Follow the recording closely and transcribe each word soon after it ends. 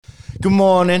Good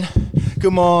morning.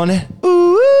 Good morning.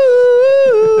 Ooh.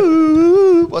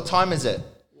 What time is it?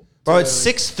 Bro, it's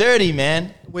 6:30,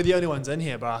 man. We're the only ones in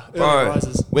here, bro. Early Bro,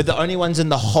 risers. we're the only ones in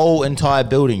the whole entire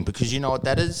building because you know what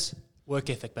that is? Work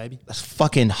ethic, baby. That's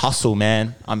fucking hustle,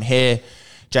 man. I'm here.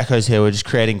 Jacko's here. We're just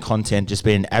creating content, just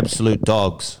being absolute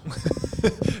dogs.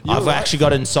 I've actually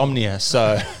got insomnia,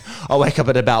 so I wake up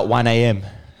at about 1 a.m.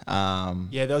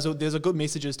 Yeah, there's a good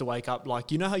messages to wake up.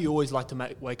 Like, you know how you always like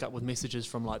to wake up with messages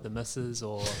from like the missus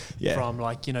or from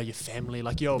like, you know, your family,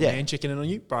 like your old man checking in on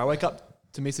you. Bro, I wake up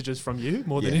to messages from you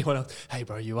more than anyone else. Hey,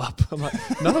 bro, you up? I'm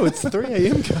like, no, it's 3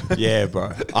 a.m. Yeah,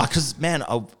 bro. Because, man,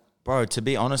 bro, to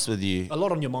be honest with you. A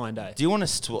lot on your mind, eh? Do you want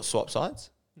us to swap sides?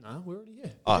 No, we're already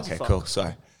here. Oh, okay, cool.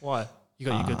 Sorry. Why? You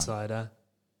got your good side, eh?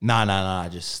 No.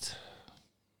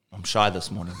 I'm shy this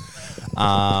morning.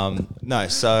 No,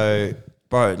 so,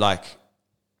 bro, like,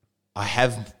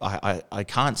 I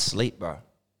can't sleep, bro.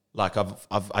 Like,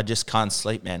 I just can't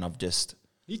sleep, man. Do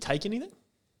you take anything?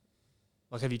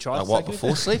 Like, have you tried? Like what,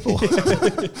 before sleep? Or?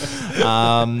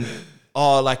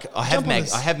 I have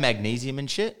magnesium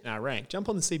and shit. Nah, rank. Jump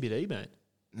on the CBD, man.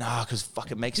 Nah, because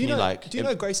fuck, it makes me like. Do you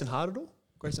know Grayson Hart at all?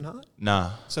 Grayson Hart?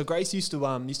 Nah. So Grace used to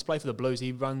play for the Blues.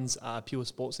 He runs Pure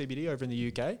Sports CBD over in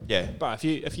the UK. Yeah. But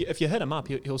if you hit him up,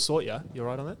 he'll sort you. You're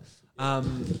right on that.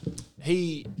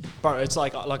 It's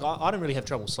like I don't really have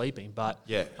trouble sleeping, but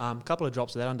a couple of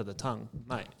drops of that under the tongue,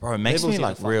 mate. Bro, it makes me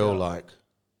like real like.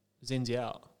 Zens you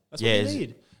out. That's what you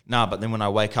need. Nah, but then when I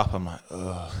wake up, I'm like,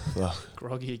 ugh.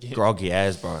 Groggy again. Groggy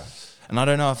as, bro. And I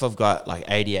don't know if I've got like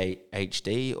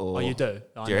ADHD or... Oh, you do?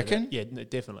 Do you reckon? Yeah,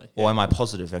 definitely. Or am I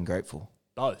positive and grateful?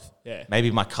 Both, yeah.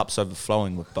 Maybe my cup's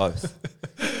overflowing with both.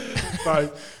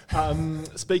 Bro,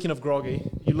 speaking of groggy,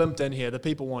 you limped in here. The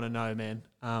people want to know, man.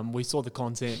 We saw the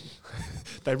content.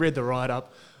 They read the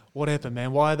write-up. What happened,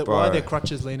 man? Why are their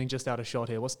crutches leaning just out of shot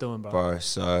here? What's doing, bro? Bro,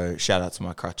 so shout out to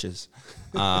my crutches.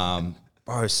 Because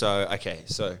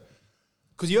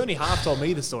you only half told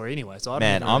me the story anyway, so I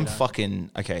don't know. I'm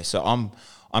fucking... Okay, so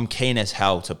I'm keen as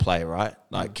hell to play, right?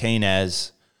 Like, keen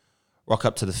as... Rock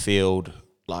up to the field,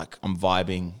 like, I'm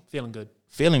vibing. Feeling good.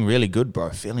 Feeling really good, bro.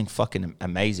 Feeling fucking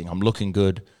amazing. I'm looking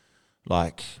good.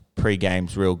 Like,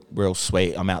 pre-game's real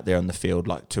sweet. I'm out there on the field,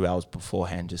 like, 2 hours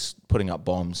beforehand, just putting up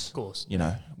bombs. Of course. You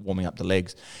know, warming up the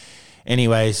legs.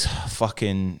 Anyways,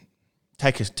 fucking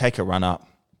take a run up.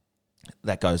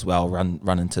 That goes well.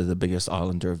 Run into the biggest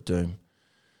islander of doom.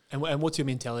 And what's your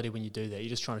mentality when you do that? You're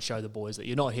just trying to show the boys that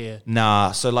you're not here.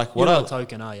 Nah, so like you're not a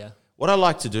token, are you? What I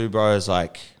like to do, bro, is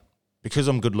like, because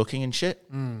I'm good looking and shit.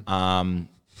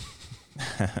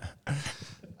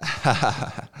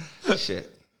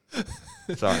 Shit.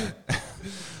 Sorry.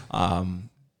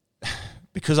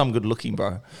 Because I'm good looking,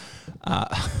 bro.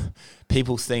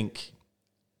 People think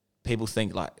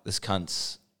like this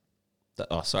cunt's.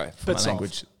 Sorry for my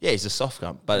language. Yeah, he's a soft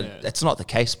cunt, but that's not the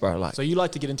case, bro. Like, so you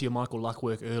like to get into your Michael Luck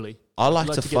work early. I like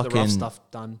to fucking get the rough stuff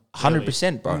done.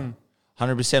 100%, bro.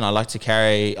 100%. I like to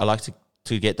carry. I like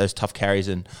to get those tough carries,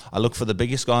 and I look for the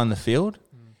biggest guy on the field,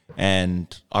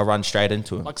 and I run straight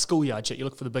into him. Like schoolyard shit. You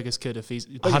look for the biggest kid if he's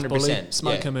 100%.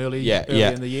 Smoke him early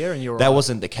in the year, and you're that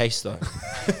wasn't the case though.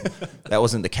 That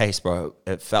wasn't the case, bro.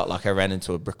 It felt like I ran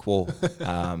into a brick wall,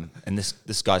 and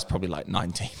this guy's probably like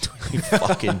 19, 20,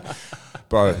 fucking.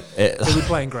 Bro, we're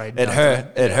playing grade. It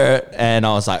hurt, and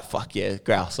I was like, "Fuck yeah,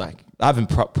 grouse!" Like, I haven't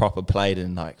proper played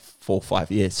in like 4 or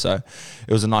 5 years, so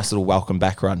it was a nice little welcome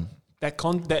back run. That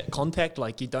contact,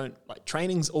 like you don't like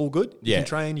training's all good. You can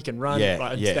train, you can run.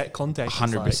 It's that contact.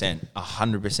 100%.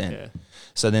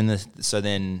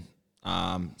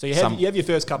 So you have your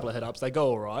first couple of hit ups. They go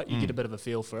all right. You get a bit of a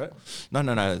feel for it. No.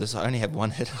 I only have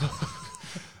one hit.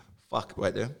 Fuck,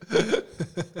 wait there.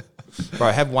 Bro,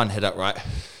 I have one hit up, right?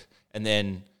 And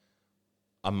then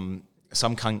some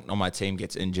cunt on my team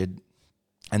gets injured,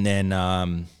 and then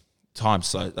time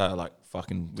slow. Like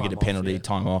fucking, we get a penalty,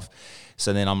 time off.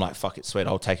 So then I'm like, fuck it, sweet.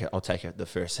 I'll take it. The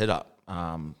first hit up,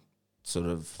 sort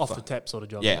of off the tap sort of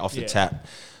job. Yeah, off the tap.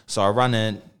 So I run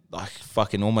in, like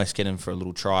fucking almost get in for a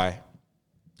little try,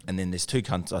 and then there's two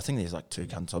cunts. I think there's like two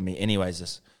cunts on me.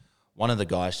 Anyways, one of the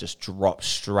guys just dropped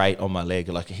straight on my leg.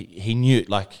 Like he knew,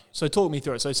 like. So talk me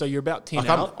through it. So you're about 10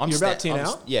 out. You're about 10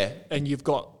 out. Yeah. And you've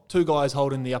got two guys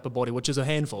holding the upper body, which is a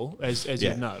handful, as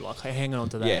you know, like hanging on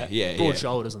to that. Yeah. Broad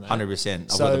shoulders and that.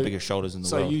 100%. I've got the biggest shoulders in the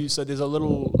world. So there's a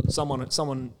little someone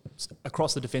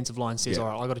across the defensive line says, all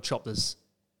right, I got to chop this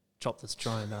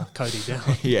try and Cody down.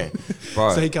 Yeah,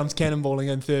 bro. So he comes cannonballing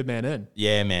in, third man in.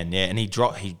 Yeah, man. Yeah, and he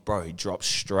dropped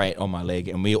straight on my leg,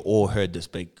 and we all heard this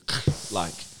big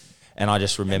like. And I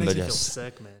just remember feel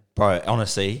sick, man. Bro,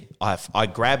 honestly, I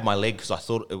grabbed my leg because I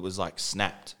thought it was like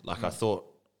snapped. Like I thought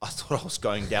I thought I was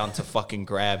going down to fucking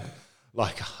grab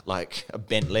like a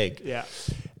bent leg. Yeah.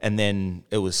 And then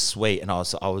it was sweet, and I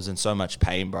was in so much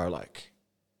pain, bro. Like,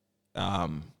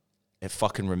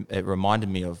 it reminded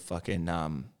me of fucking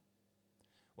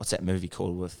what's that movie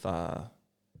called with fucking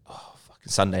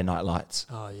Sunday Night Lights?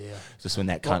 Oh yeah. Just when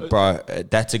that cunt, bro.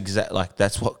 That's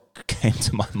that's what came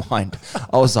to my mind.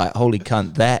 I was like, holy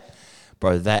cunt, that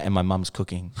and my mum's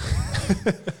cooking.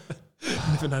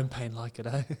 Never known pain like it,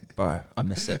 eh? Bro, I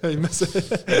miss it. You miss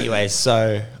it. Anyways,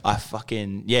 so I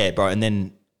fucking bro, and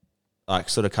then like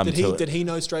sort of Did he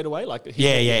know straight away? Like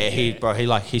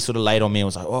he sort of laid on me and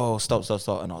was like, oh, stop,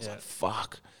 and I was like,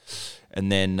 fuck.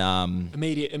 And then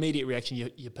immediate reaction,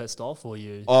 you're pissed off, or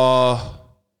you? Oh,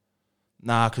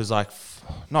 nah, because like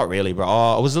not really, bro.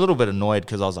 I was a little bit annoyed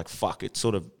because I was like, fuck. It's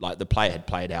sort of like the play had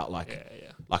played out, like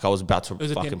like I was about to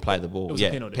fucking play the ball. It was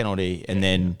a penalty. And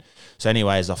then so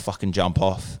anyways, I fucking jump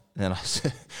off, and then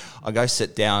I go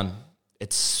sit down.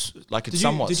 It's like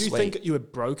somewhat. Did you sweet. think you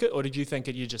had broke it, or did you think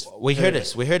you just? We heard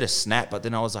a snap, but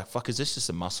then I was like, "Fuck, is this just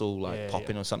a muscle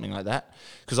popping or something like that?"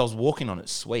 Because I was walking on it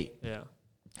sweet. Yeah.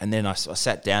 And then I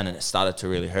sat down, and it started to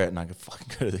really hurt, and I could fucking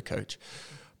go to the coach,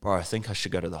 bro. I think I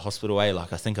should go to the hospital.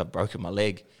 Like I think I've broken my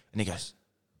leg, and he goes,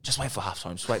 "Just wait for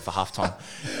halftime. Just wait for halftime."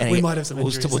 And we might have some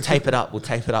injuries. We'll tape it up.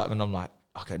 And I'm like,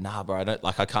 "Okay, nah, bro.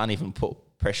 I can't even put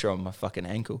pressure on my fucking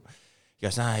ankle." He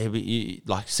goes, nah, you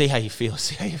like, see how you feel.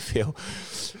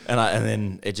 And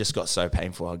then it just got so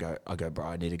painful. I go, bro,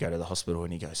 I need to go to the hospital.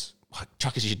 And he goes,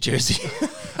 chuck us your jersey.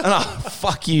 And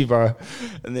fuck you, bro.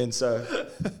 And then so.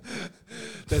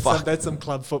 That's some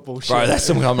club football shit.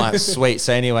 Bro, I'm like, sweet.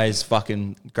 So anyways,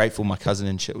 fucking grateful my cousin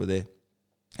and shit were there.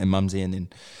 And mumsy. And then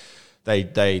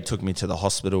they took me to the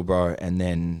hospital, bro. And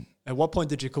then. At what point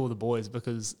did you call the boys?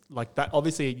 Because like that,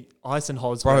 obviously, Ice and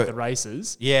Hoz were at the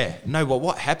races. Yeah, no. But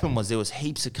what happened was there was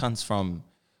heaps of cunts from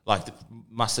like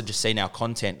must have just seen our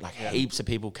content. Like heaps of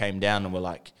people came down and were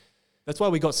like, That's why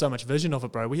we got so much vision of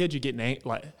it, bro. We had you getting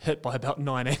hit by about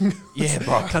 9 angles. Yeah,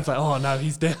 bro. Can't say, oh no,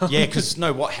 he's down. Yeah, because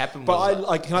what happened was...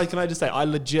 But can I just say, I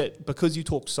legit, because you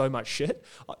talk so much shit,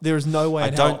 there is no way I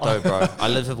don't though, bro. I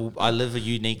live a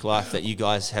unique life that you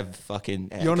guys have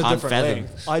fucking... You're on a different level.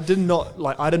 I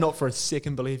did not for a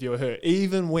second believe you were hurt.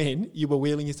 Even when you were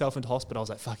wheeling yourself into hospital, I was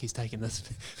like, fuck, he's taking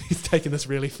this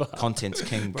really far. Content's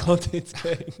king, bro. Content's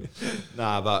king.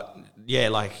 Nah, but yeah,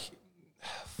 like...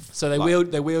 So they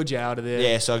wheeled you out of there.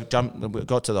 Yeah, so we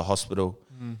got to the hospital,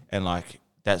 and like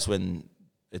that's when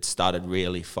it started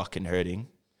really fucking hurting.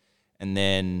 And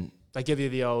then they give you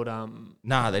the old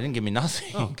Nah, they didn't give me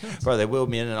nothing. Oh, okay. Bro, they wheeled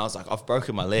me in and I was like, I've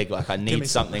broken my leg, like I need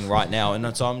something right now.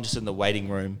 And so I'm just in the waiting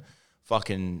room,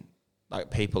 fucking like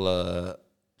people are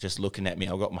just looking at me.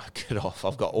 I've got my kit off,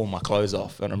 I've got all my clothes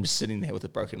off, and I'm just sitting there with a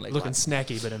broken leg. Looking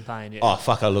snacky but in pain, yeah. Oh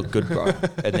fuck, I look good, bro.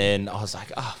 And then I was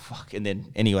like, oh fuck. And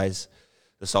then anyways,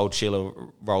 this old Sheila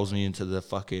rolls me into the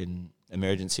fucking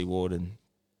emergency ward, and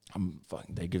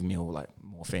they give me all like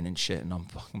morphine and shit, and I'm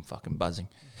fucking buzzing.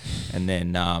 And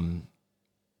then,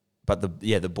 but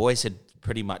the boys had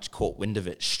pretty much caught wind of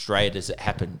it straight as it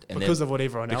happened, and because of what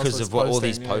everyone else was because of what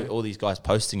posting, all these guys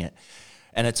posting it,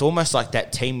 and it's almost like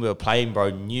that team we were playing,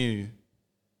 bro, knew.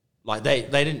 Like they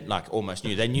didn't like almost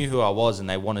knew. They knew who I was and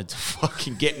they wanted to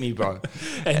fucking get me, bro.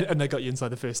 and they got you inside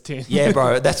the first 10. Yeah,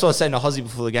 bro. That's what I was saying to Hozzy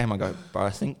before the game. I go, bro, I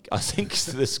think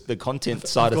the content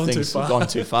side of things has gone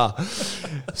too far.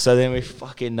 So then we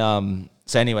fucking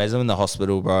so anyways, I'm in the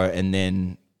hospital, bro, and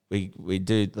then we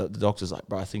do the doctor's like,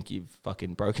 bro, I think you've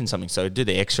fucking broken something. So we do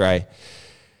the X-ray,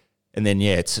 and then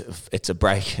it's a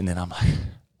break, and then I'm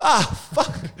like,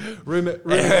 fuck. Rumor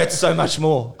it hurts so much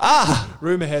more.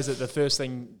 Rumor has it the first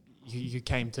thing you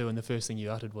came to and the first thing you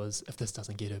uttered was, if this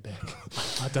doesn't get her back,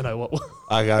 I don't know what will.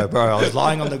 I go, bro, I was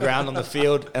lying on the ground on the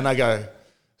field, and I go,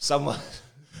 someone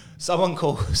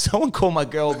call my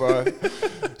girl, bro.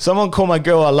 Someone call my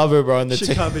girl, I love her, bro. And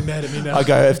she can't be mad at me now. I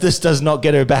go, if this does not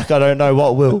get her back, I don't know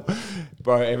what will.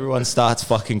 Bro, everyone starts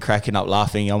fucking cracking up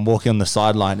laughing. I'm walking on the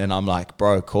sideline and I'm like,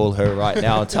 bro, call her right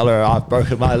now. Tell her I've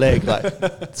broken my leg. Like,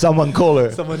 someone call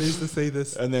her. Someone needs to see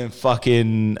this. And then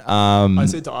fucking... I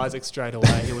said to Isaac straight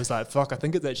away, he was like, fuck, I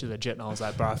think it's actually legit. And I was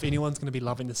like, bro, if anyone's going to be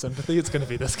loving the sympathy, it's going to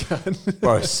be this guy.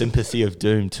 Bro, sympathy of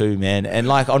doom too, man. And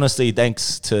like, honestly,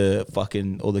 thanks to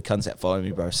fucking all the cunts that follow me,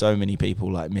 bro. So many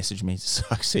people like message me. So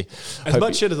as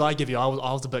much shit as I give you, I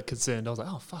was a bit concerned. I was like,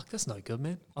 oh, fuck, that's no good,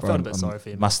 man. I felt a bit sorry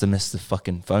for him. Must have missed the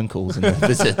fucking phone calls and the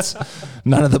visits.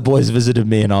 None of the boys visited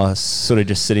me, and I was sort of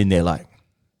just sitting there like,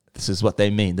 this is what they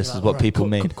mean. This is what people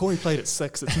mean. Corey played at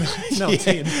 6. It's now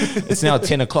 10. It's now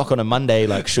 10 o'clock on a Monday.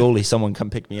 Like, surely someone come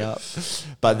pick me up.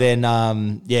 But then,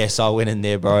 so I went in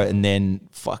there, bro, and then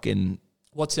fucking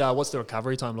What's the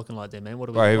recovery time looking like there, man? What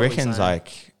are we? Bro, he reckons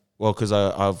like, well, because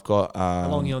I've got How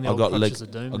long are you on the old crutches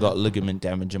of doom, I've got ligament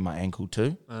damage in my ankle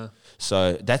too.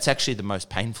 So that's actually the most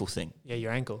painful thing. Yeah,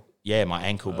 your ankle. Yeah, my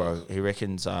ankle, bro. He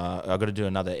reckons I got to do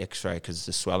another X-ray because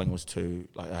the swelling was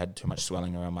I had too much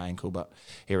swelling around my ankle. But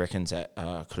he reckons that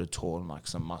I could have torn like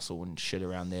some muscle and shit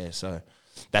around there. So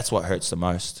that's what hurts the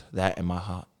most. That and my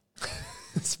heart.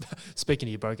 Speaking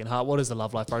of your broken heart, what is the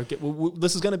love life, bro?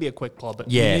 This is going to be a quick pod,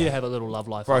 but you need to have a little love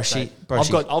life. I've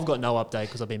got no update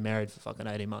because I've been married for fucking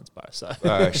 18 months, bro. So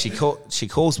bro, she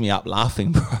calls me up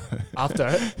laughing, bro. After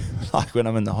it, like when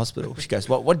I'm in the hospital, she goes,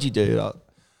 "What did you do?" Like,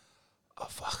 oh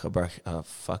fuck, I broke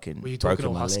fucking. Were you talking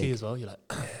all husky leg as well? You're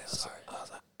like, sorry. I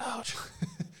was like, ouch.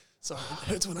 Sorry, it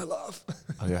hurts when I laugh.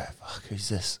 I go, fuck, who's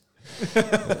this?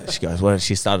 She goes, well,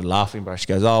 she started laughing, bro. She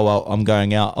goes, oh, well, I'm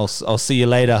going out. I'll see you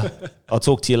later. I'll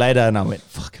talk to you later. And I went,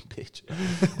 fucking bitch.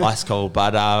 Ice cold.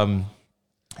 But,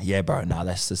 yeah, bro, no,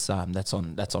 that's just, that's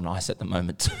on ice at the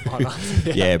moment.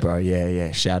 Yeah, bro.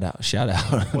 Yeah. Shout out.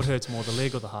 What hurts more, the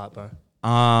leg or the heart, bro?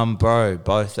 Bro,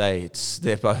 both,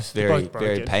 they're both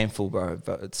very painful, bro.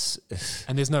 But it's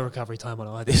and there's no recovery time on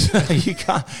either. you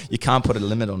can't put a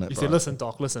limit on it. You bro. said, listen,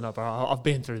 doc, listen up, bro. I've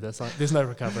been through this. Like, there's no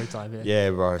recovery time here. Yeah,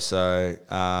 bro. So,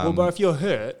 well, bro, if you're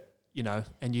hurt,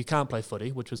 and you can't play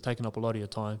footy, which was taking up a lot of your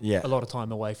time, a lot of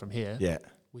time away from here. Yeah,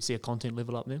 we see a content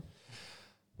level up now.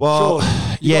 Well,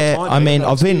 yeah, I mean,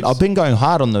 I've been going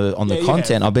hard on the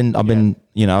content. I've been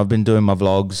doing my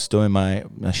vlogs, doing my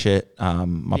shit,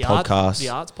 my podcast. The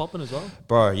art's popping as well,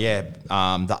 bro. Yeah,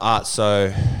 the art.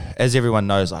 So, as everyone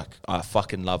knows, like I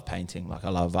fucking love painting. Like I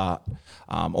love art.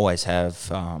 Always have.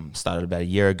 Started about a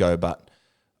year ago, but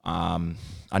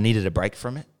I needed a break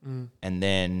from it, and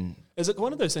then is it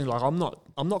one of those things? Like I'm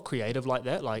not creative like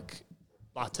that, like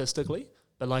artistically.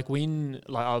 But like when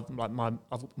my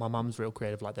mum's real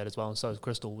creative like that as well, and so is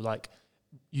Crystal. Like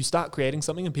you start creating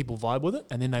something and people vibe with it,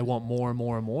 and then they want more and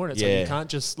more and more. And it's like you can't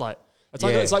just like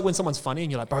it's like when someone's funny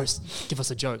and you're like, bro, give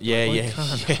us a joke. Yeah,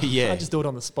 like, yeah. Can't just do it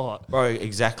on the spot, bro.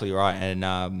 Exactly right. And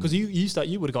because you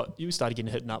started getting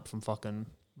hitting up from fucking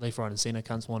Leaf Ride and Cena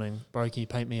cunts wanting, bro, can you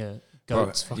paint me a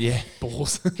goat's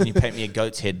balls? Can you paint me a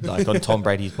goat's head like on Tom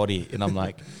Brady's body? And I'm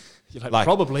like. You're like,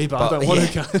 probably, but I don't want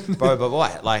to. Bro, but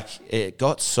what? Like, it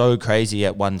got so crazy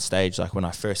at one stage, like when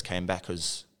I first came back,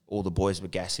 because all the boys were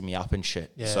gassing me up and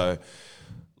shit. Yeah. So,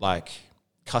 like,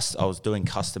 I was doing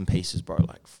custom pieces, bro,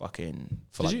 like fucking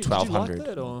for like 1,200. Did you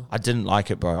like that, or? I didn't like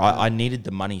it, bro. I needed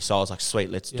the money, so I was like, sweet,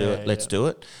 let's do it. Let's do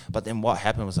it. But then what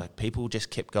happened was like people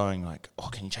just kept going like, oh,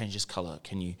 can you change this color?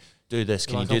 Can you do this?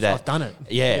 Can you do that? I've done it.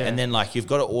 Yeah, and then like you've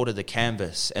got to order the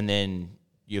canvas, and then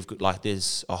you've got like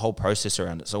there's a whole process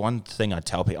around it. So one thing I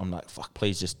tell people, I'm like, fuck,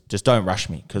 please just don't rush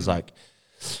me, because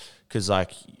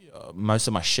most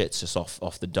of my shit's just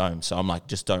off the dome. So I'm like,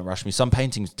 just don't rush me. Some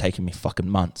paintings taking me fucking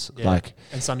months, and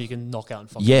some you can knock out in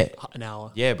fucking an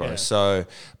hour. Yeah, bro. Yeah. So,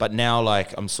 but now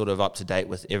like I'm sort of up to date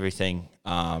with everything,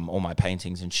 all my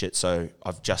paintings and shit. So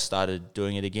I've just started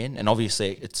doing it again, and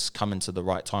obviously it's coming to the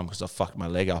right time because I fucked my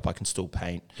leg up. I can still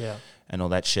paint, and all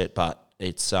that shit. But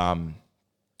it's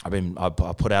I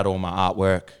put out all my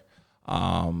artwork,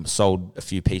 sold a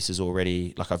few pieces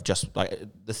already. Like I've just like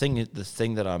the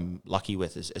thing that I'm lucky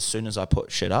with is as soon as I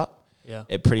put shit up,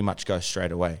 it pretty much goes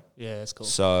straight away. Yeah, that's cool.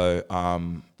 So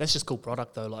that's just cool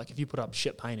product though. Like if you put up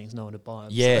shit paintings, no one would buy them.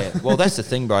 Yeah, well that's the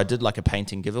thing, bro. I did like a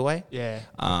painting giveaway. Yeah.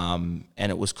 And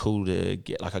it was cool to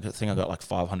get like I think I got like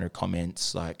 500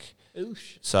 comments. Like,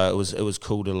 oosh. So it was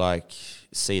cool to like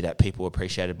see that people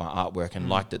appreciated my artwork and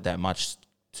liked it that much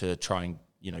to try and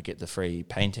get the free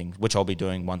painting, which I'll be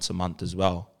doing once a month as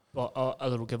well. Well, a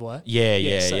little giveaway.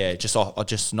 Yeah.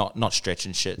 Just not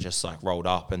stretching shit, just like rolled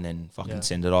up and then fucking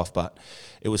send it off. But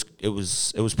it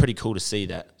was pretty cool to see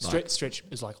that. Stretch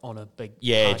is like on a big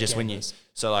just canvas. When you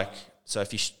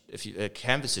if you a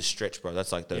canvas is stretched, bro,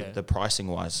 that's like the pricing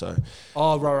wise. So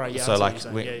right. Yeah. So like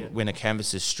when a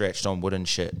canvas is stretched on wood and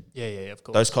shit. Yeah. Of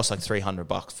course. Those cost like $300,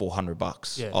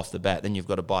 $400 off the bat. Then you've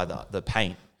got to buy the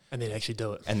paint. And then actually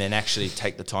do it. And then actually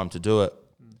take the time to do it.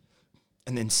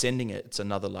 And then sending it's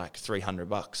another like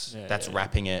 $300. Yeah, That's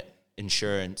wrapping it,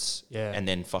 insurance, and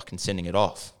then fucking sending it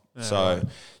off. Yeah,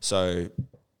 so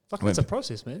fucking it's a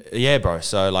process, man. Yeah, bro.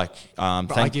 So like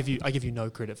I give you no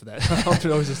credit for that.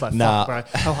 I was just like, fuck, bro,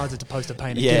 how hard is it to post a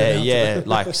paint?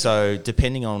 Like so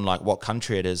depending on like what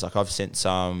country it is, like I've sent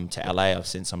some to LA, I've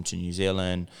sent some to New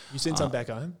Zealand. You sent some back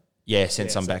home? Yeah,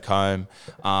 sent some back home.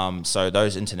 So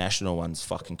those international ones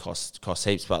fucking cost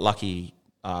heaps. But lucky,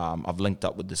 I've linked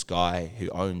up with this guy who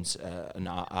owns an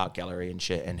art gallery and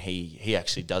shit, and he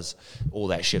actually does all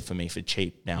that shit for me for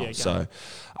cheap now. So,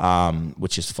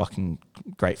 which is fucking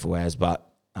grateful as. But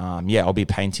I'll be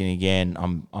painting again.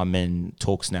 I'm in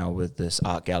talks now with this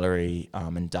art gallery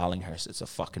in Darlinghurst. It's a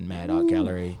fucking mad art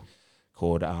gallery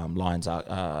called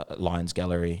Lions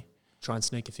Gallery. Try and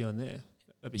sneak a few in there.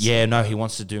 Yeah, no, he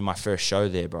wants to do my first show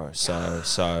there, bro. So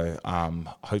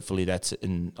hopefully that's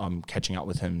in. I'm catching up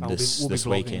with him this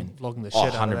weekend. Vlogging the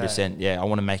shit out of that. 100%. Yeah, I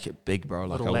want to make it big, bro.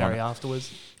 Like Little Larry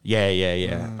afterwards.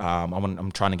 Yeah.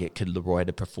 I'm trying to get Kid Leroy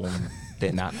to perform. He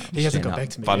hasn't got back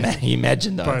to me. But man, you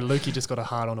imagine though, bro. Lukey just got a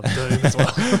heart on of Doom as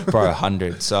well, bro.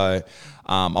 100. So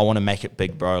I want to make it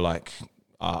big, bro. Like.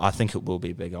 I think it will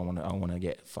be big. I want to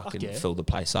get fucking fill the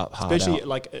place up hard. Especially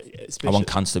I want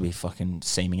cunts to be fucking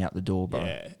seaming out the door, bro.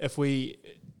 Yeah,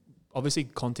 obviously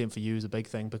content for you is a big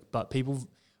thing, but people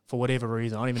for whatever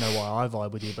reason, I don't even know why I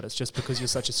vibe with you, but it's just because you're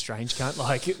such a strange cunt.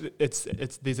 Like it's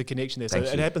there's a connection there. So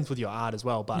it happens with your art as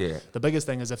well. But the biggest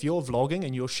thing is if you're vlogging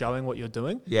and you're showing what you're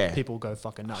doing, people go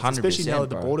fucking nuts. Especially now that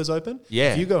the border's open.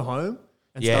 Yeah, if you go home.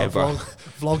 And start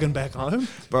vlogging back home.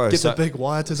 Bro, get the big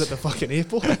wires at the fucking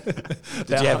airport. Did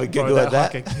you have a giggle at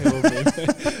that?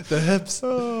 The hips.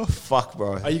 Oh, fuck,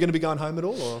 bro. Are you going to be going home at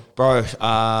all? Or? Bro,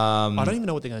 I don't even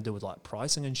know what they're going to do with like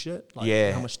pricing and shit.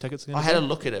 Like how much tickets are going to be. I had a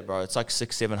look at it, bro. It's like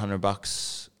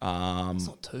 $600-700. It's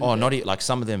not too bad. Not like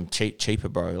some of them cheaper,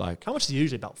 bro. Like how much is it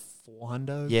usually? About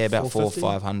 400? Yeah, about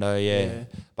 400-500, yeah.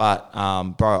 But,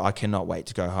 bro, I cannot wait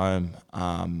to go home.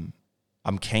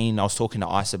 I'm keen. I was talking to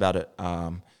Ice about it.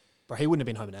 Bro, he wouldn't have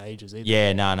been home in ages either.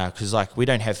 Yeah, no, because like we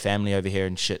don't have family over here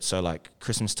and shit. So like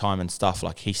Christmas time and stuff.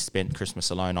 Like he spent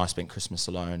Christmas alone. I spent Christmas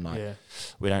alone. Like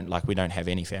we don't have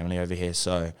any family over here.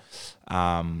 So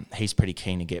he's pretty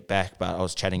keen to get back. But I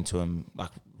was chatting to him.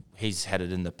 Like he's had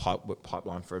it in the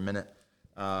pipeline for a minute.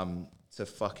 To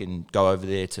fucking go over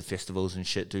there to festivals and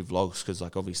shit, do vlogs because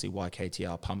like obviously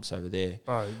YKTR pumps over there.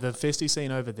 Bro, the festy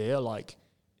scene over there, like.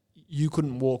 You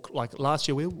couldn't walk like last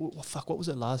year. What was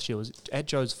it last year? It was at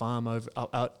Joe's farm over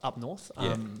up north.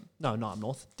 No, not up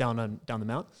north. Down the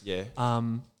mount. Yeah.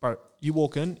 Bro, you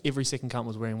walk in, every second cunt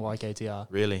was wearing YKTR.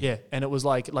 Really? Yeah, and it was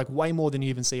like way more than you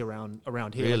even see around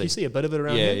here. Really? Like you see a bit of it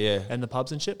around here, and the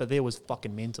pubs and shit, but there was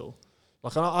fucking mental.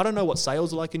 Like I don't know what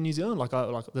sales are like in New Zealand. Like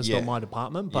this is not my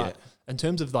department, but in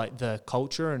terms of like the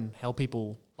culture and how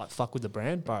people like fuck with the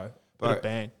brand, bro,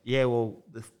 bang. Yeah, well.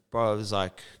 Bro, I was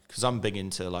like, because I'm big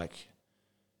into like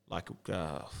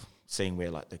seeing where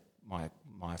like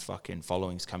my fucking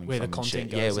following's coming where from. The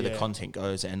content goes, yeah, where the content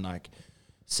goes, and like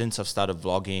since I've started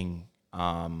vlogging,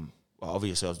 well,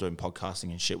 obviously I was doing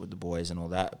podcasting and shit with the boys and all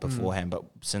that beforehand, but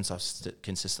since I've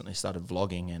consistently started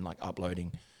vlogging and like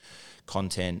uploading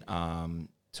content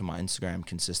to my Instagram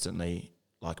consistently.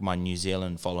 Like my New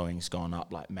Zealand following's gone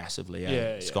up like massively.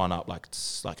 It's gone up like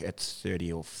it's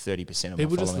 30 or 30% of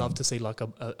people my just love to see like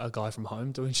a guy from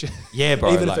home doing shit. Yeah,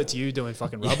 bro. Even if it's you doing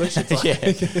fucking rubbish. It's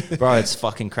like bro, it's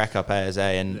fucking crack up ASA.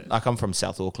 And like I'm from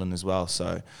South Auckland as well,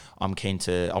 so I'm keen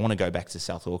to. I want to go back to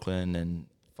South Auckland and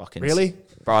fucking. Really?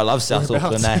 Bro, I love South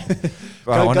Auckland,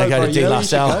 Bro, I want to go to De La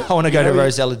Salle. I want to go to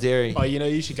Rosella Dairy. Oh,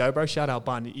 you should go, bro. Shout out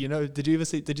Bun. Did you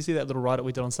see that little ride that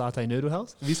we did on Satay Noodle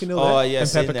House? Have you seen all that? Oh, yeah,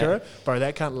 seen that. Bro,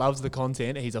 that cunt loves the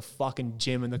content. He's a fucking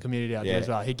gem in the community out there as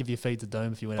well. He'd give you a feed to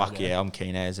Dome if you went out there. Fuck yeah, I'm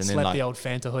keen as. And slap then like, the old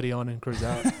Fanta hoodie on and cruise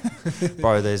out.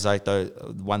 Bro, there's like the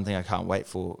one thing I can't wait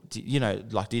for. Do you know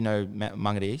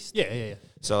Mangere East? Yeah.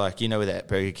 So like where that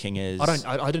Burger King is.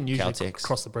 I didn't usually Caltex.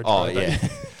 Cross the bridge. Oh though, yeah,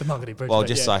 the Mangere Bridge. Well,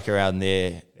 just like around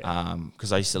there,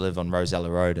 because I used to live on Rosella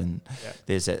Road, and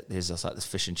there's like this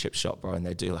fish and chip shop, bro, and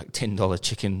they do like $10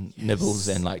 chicken nibbles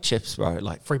and like chips, bro.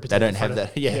 Like free they don't have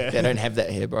that. They don't have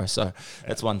that here, bro. So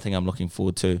that's one thing I'm looking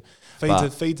forward to.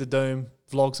 Feeds a Dome,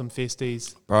 vlog some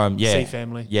festies, bro. See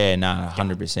family. Yeah,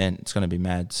 100%. It's gonna be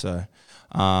mad. So.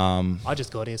 I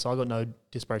just got here, so I got no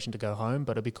desperation to go home,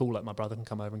 but it'd be cool. Like my brother can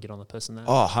come over and get on the piss and that.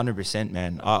 Oh, 100%,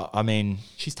 man. I mean,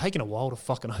 she's taken a while to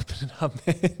fucking open it up,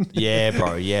 man. Yeah,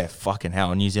 bro. Yeah, fucking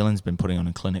hell. New Zealand's been putting on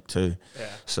a clinic too. Yeah.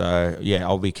 So yeah,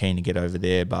 I'll be keen to get over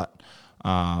there, but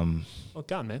well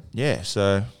done, man. Yeah.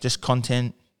 So just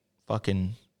content,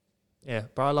 fucking. Yeah,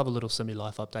 bro. I love a little Simi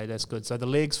life update. That's good. So the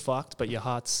leg's fucked, but your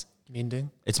heart's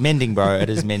mending. It's mending, bro. It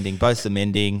is mending. Both are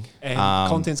mending. And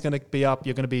content's going to be up.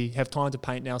 You're going to have time to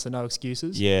paint now, so no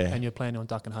excuses. Yeah. And you're planning on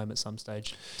ducking home at some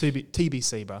stage.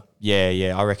 TBC, bro.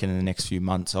 Yeah. I reckon in the next few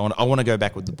months. I want to go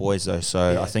back with the boys though.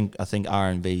 So I think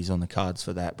R&V's on the cards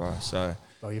for that, bro. So.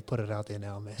 Bro, you've put it out there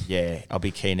now, man. Yeah, I'll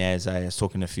be keen as I was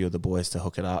talking to a few of the boys to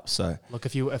hook it up. So look,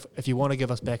 if you want to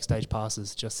give us backstage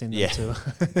passes, just send them to.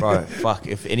 Bro, fuck.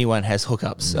 If anyone has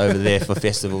hookups over there for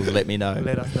festivals, let me know.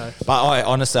 Let us know. But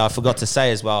honestly, I forgot to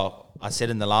say as well. I said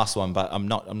in the last one, but I'm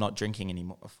not drinking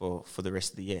anymore for the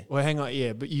rest of the year. Well, hang on,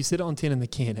 yeah, but you said it on 10 in the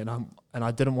can, and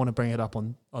I didn't want to bring it up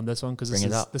on this one because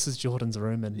this is Jordan's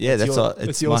room, and yeah,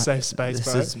 it's your safe space,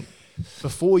 bro.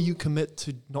 Before you commit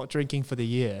to not drinking for the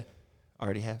year, I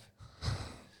already have.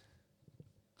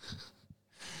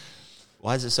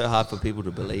 Why is it so hard for people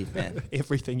to believe, man?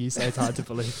 Everything you say is hard to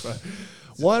believe, bro.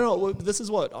 Why not? Well, this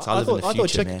is what I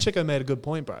thought Chico made a good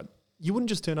point, bro. You wouldn't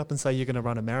just turn up and say you're going to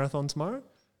run a marathon tomorrow.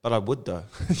 But I would, though.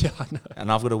 Yeah, I know.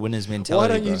 And I've got a winner's mentality. Why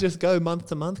don't you just go month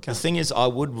to month? The thing is, I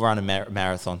would run a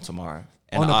marathon tomorrow.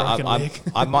 And on a broken leg.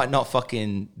 I might not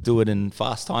fucking do it in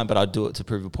fast time, but I'd do it to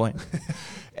prove a point.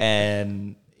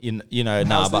 And, you know,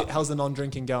 how's the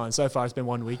non-drinking going? So far, it's been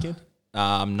 1 weekend?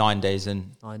 9 days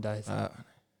in. 9 days.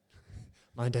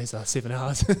 9 days are 7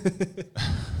 hours.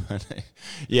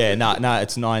 Yeah, no,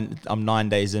 it's 9. I'm 9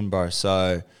 days in, bro.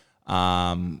 So,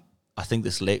 I think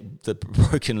the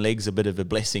broken leg's a bit of a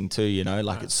blessing too, you know,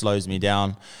 like it slows me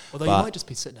down. Although you might just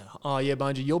be sitting at home. Oh, yeah,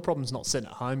 mind you, your problem's not sitting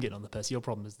at home getting on the piss. Your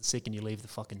problem is the second you leave the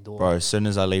fucking door. Bro, as soon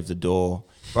as I leave the door,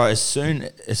 bro, as soon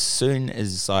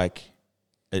as like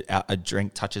a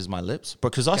drink touches my lips,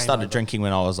 because I started drinking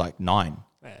when I was like 9.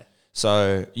 Yeah.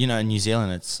 So, you know, in New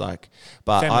Zealand, it's like,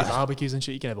 but family barbecues and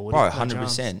shit, you can have a bro,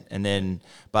 100%. And then,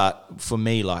 but for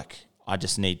me, like, I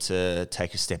just need to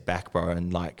take a step back, bro,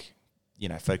 and like, you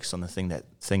know, focus on the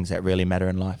things that really matter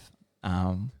in life.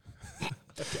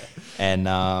 Okay. And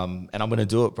I'm gonna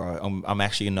do it, bro. I'm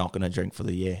actually not gonna drink for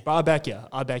the year. But I back you.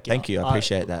 Thank you. I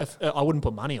appreciate that. I wouldn't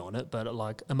put money on it, but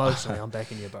like emotionally, I'm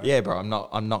backing you, bro. Yeah, bro.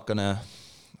 I'm not gonna.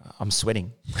 I'm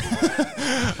sweating.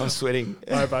 I'm sweating.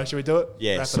 All right, bro. Should we do it?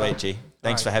 Yeah, sweet G.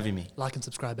 Thanks for having me. Like and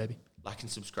subscribe, baby. Like and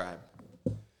subscribe.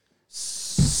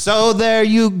 So there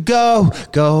you go.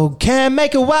 Can't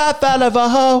make a wife out of a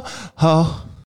hoe.